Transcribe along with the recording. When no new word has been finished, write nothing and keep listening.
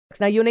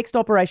Now, your next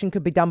operation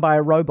could be done by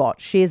a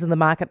robot. Shares in the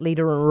market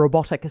leader in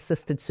robotic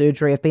assisted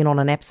surgery have been on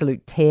an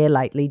absolute tear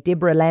lately.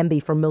 Deborah Lambie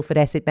from Milford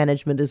Asset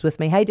Management is with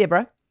me. Hey,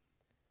 Deborah.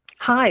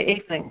 Hi,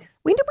 evening.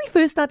 When did we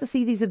first start to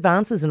see these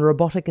advances in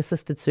robotic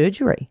assisted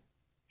surgery?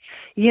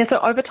 Yeah, so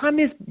over time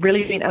there's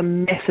really been a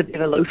massive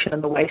evolution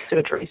in the way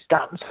surgery is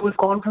done. So we've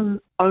gone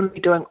from only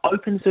doing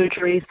open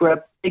surgeries where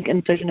a big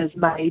incision is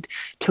made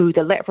to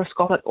the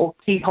laparoscopic or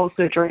keyhole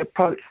surgery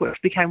approach, which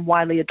became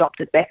widely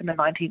adopted back in the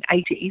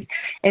 1980s.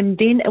 And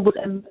then it was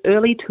in the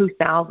early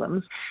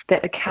 2000s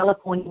that a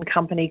Californian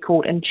company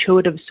called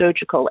Intuitive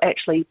Surgical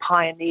actually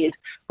pioneered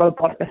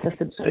robotic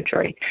assisted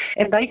surgery.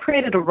 And they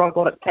created a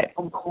robotic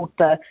platform called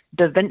the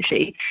Da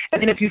Vinci.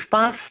 And then if you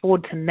fast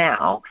forward to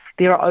now,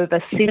 there are over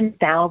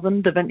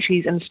 7,000 Da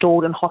Vincis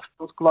installed in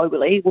hospitals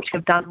globally, which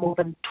have done more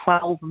than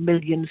 12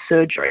 million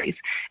surgeries.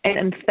 And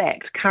in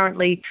fact,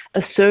 currently,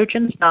 a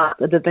surgeon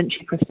starts a Da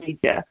Vinci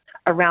procedure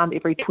around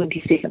every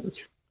 20 seconds.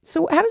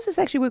 So how does this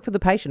actually work for the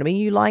patient? I mean,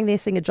 are you lying there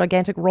seeing a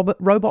gigantic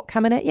robot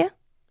coming at you?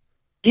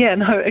 Yeah,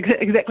 no,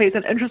 exactly. It's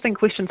an interesting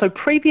question. So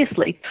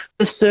previously,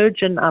 the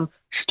surgeon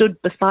stood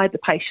beside the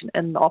patient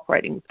in the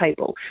operating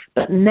table.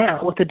 But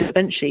now, with the Da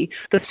Vinci,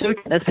 the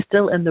surgeon is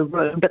still in the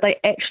room, but they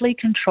actually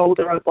control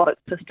the robotic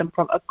system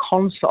from a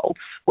console,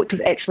 which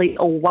is actually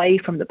away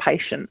from the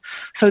patient.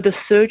 So the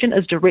surgeon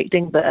is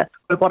directing the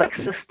robotic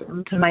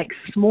system to make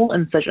small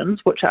incisions,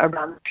 which are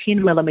around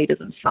 10 millimeters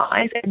in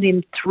size, and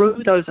then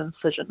through those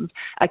incisions,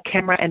 a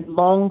camera and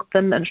long,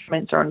 thin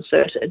instruments are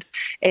inserted,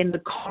 and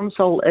the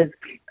console is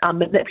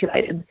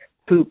manipulated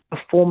to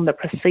perform the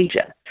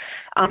procedure.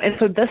 And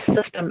so this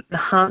system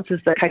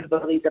enhances the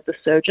capabilities of the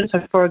surgeon.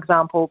 So, for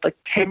example, the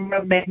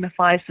camera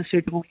magnifies the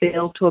surgical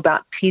field to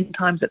about 10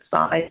 times its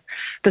size.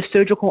 The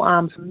surgical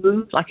arms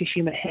move like a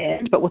human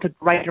hand, but with a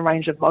greater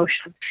range of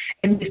motion.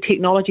 And there's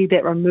technology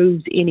that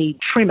removes any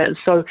tremors.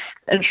 So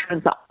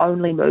instruments are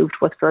only moved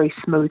with very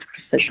smooth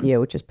precision. Yeah,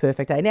 which is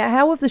perfect. Now,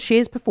 how have the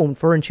shares performed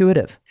for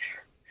Intuitive?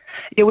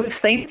 Yeah, we've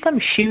seen some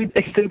huge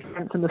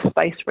exuberance in the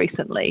space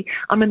recently.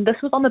 I mean, this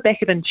was on the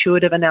back of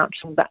Intuitive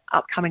announcing the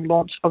upcoming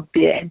launch of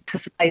their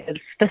anticipated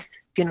fifth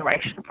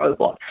generation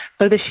robot.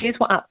 So the shares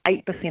were up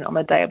 8% on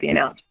the day of the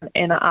announcement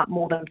and are up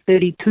more than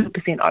 32%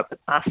 over the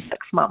past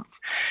 6 months.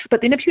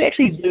 But then if you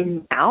actually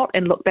zoom out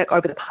and look back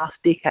over the past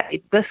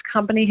decade, this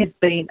company has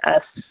been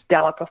a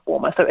stellar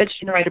performer. So it's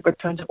generated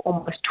returns of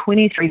almost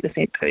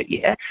 23% per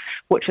year,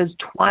 which is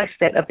twice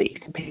that of the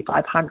S&P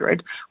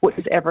 500, which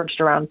has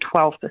averaged around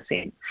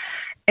 12%.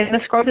 And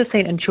this growth has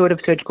seen Intuitive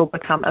Surgical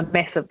become a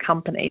massive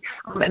company,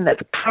 and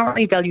that's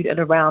currently valued at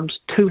around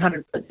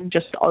 $200 billion,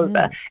 just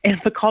over.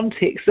 And for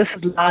context, this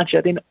is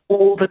larger than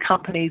all the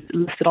companies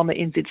listed on the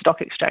NZ Stock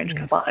Exchange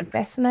combined.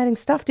 Fascinating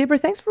stuff. Deborah,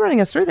 thanks for running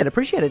us through that.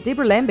 Appreciate it.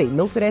 Deborah Lambie,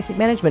 Milford Asset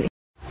Management.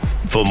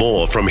 For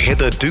more from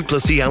Heather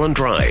Duplessis Allen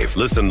Drive,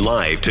 listen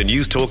live to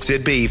News Talk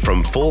ZB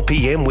from 4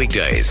 p.m.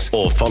 weekdays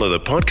or follow the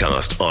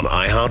podcast on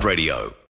iHeartRadio.